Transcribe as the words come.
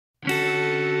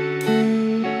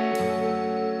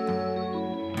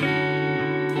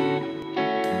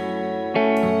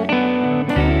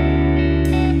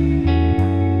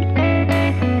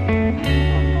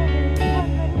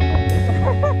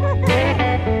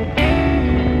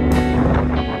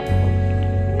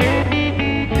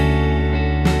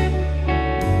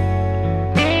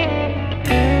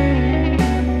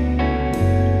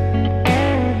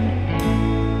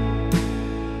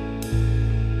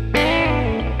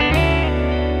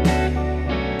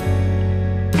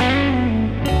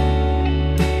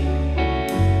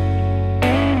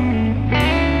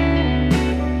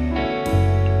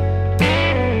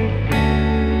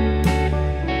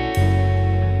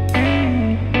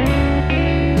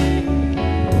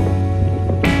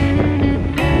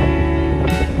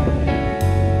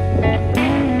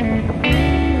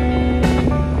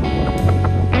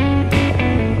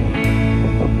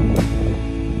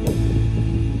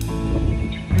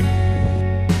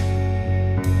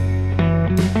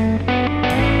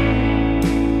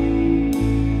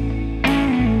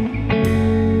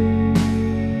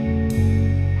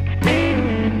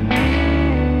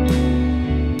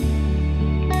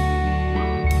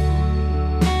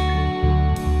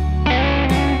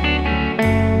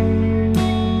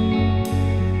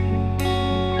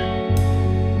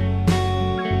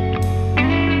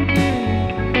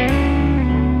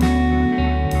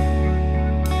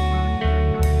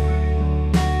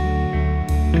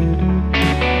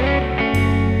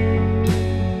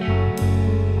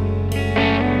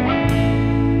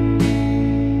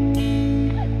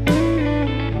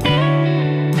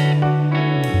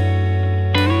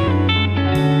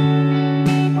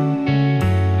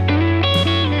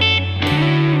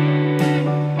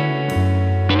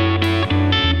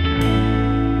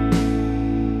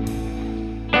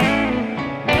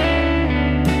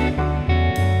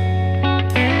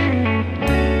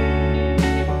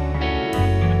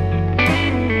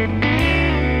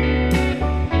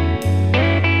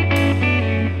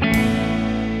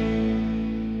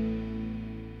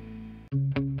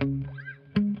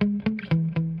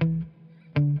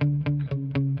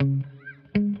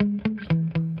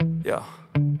Yeah.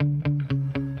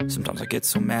 Sometimes I get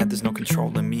so mad, there's no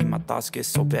controlling me. My thoughts get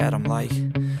so bad, I'm like,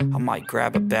 I might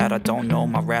grab a bat, I don't know.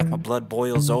 My wrath, my blood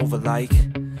boils over like,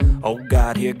 oh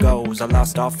God, here goes. I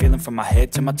lost all feeling from my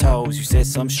head to my toes. You said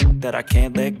some shit that I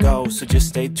can't let go, so just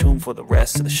stay tuned for the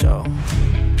rest of the show.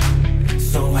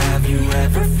 So have you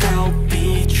ever felt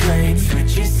betrayed?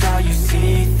 Switches how you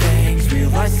see things,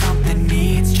 realize something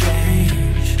needs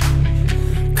change.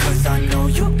 Cause I know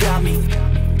you got me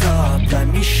f***ed up, let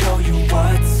me show you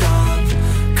what's up.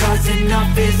 Cause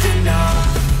enough is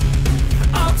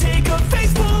enough. I'll take a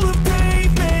face full of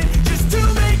pavement just to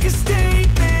make a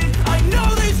statement. I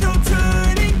know there's no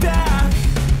turning back.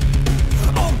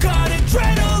 Oh God,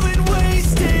 adrenaline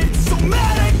wasted, so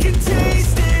mad I can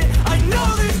taste it. I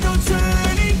know there's no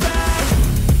turning back.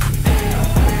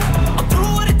 I'll do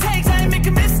what it takes, I ain't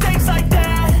making mistakes like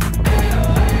that.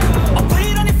 I'll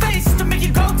bleed on your face to make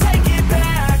you go take it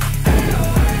back.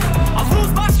 I'll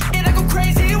lose my shit and I go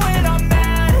crazy when I'm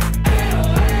mad.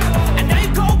 And now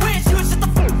you go wish you would shut the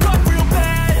fuck up real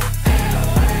bad.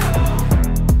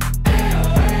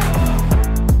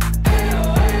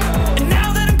 And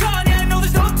now that I'm gone, yeah, I know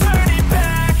there's no turning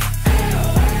back.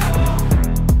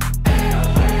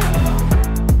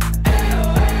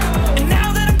 And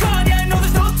now that I'm gone, yeah, I know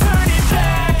there's no turning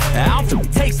back. I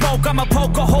don't take smoke, I'ma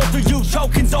poke a hole through you,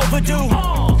 choking's overdue.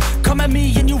 Come at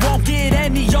me and you won't get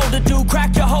any older, dude.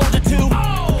 Crack your holder too.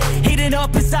 Heating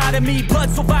up inside of me, blood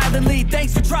so violently.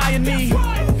 Thanks for trying me.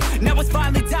 Now it's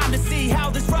finally time to see how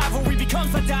this rivalry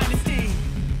becomes a dynasty.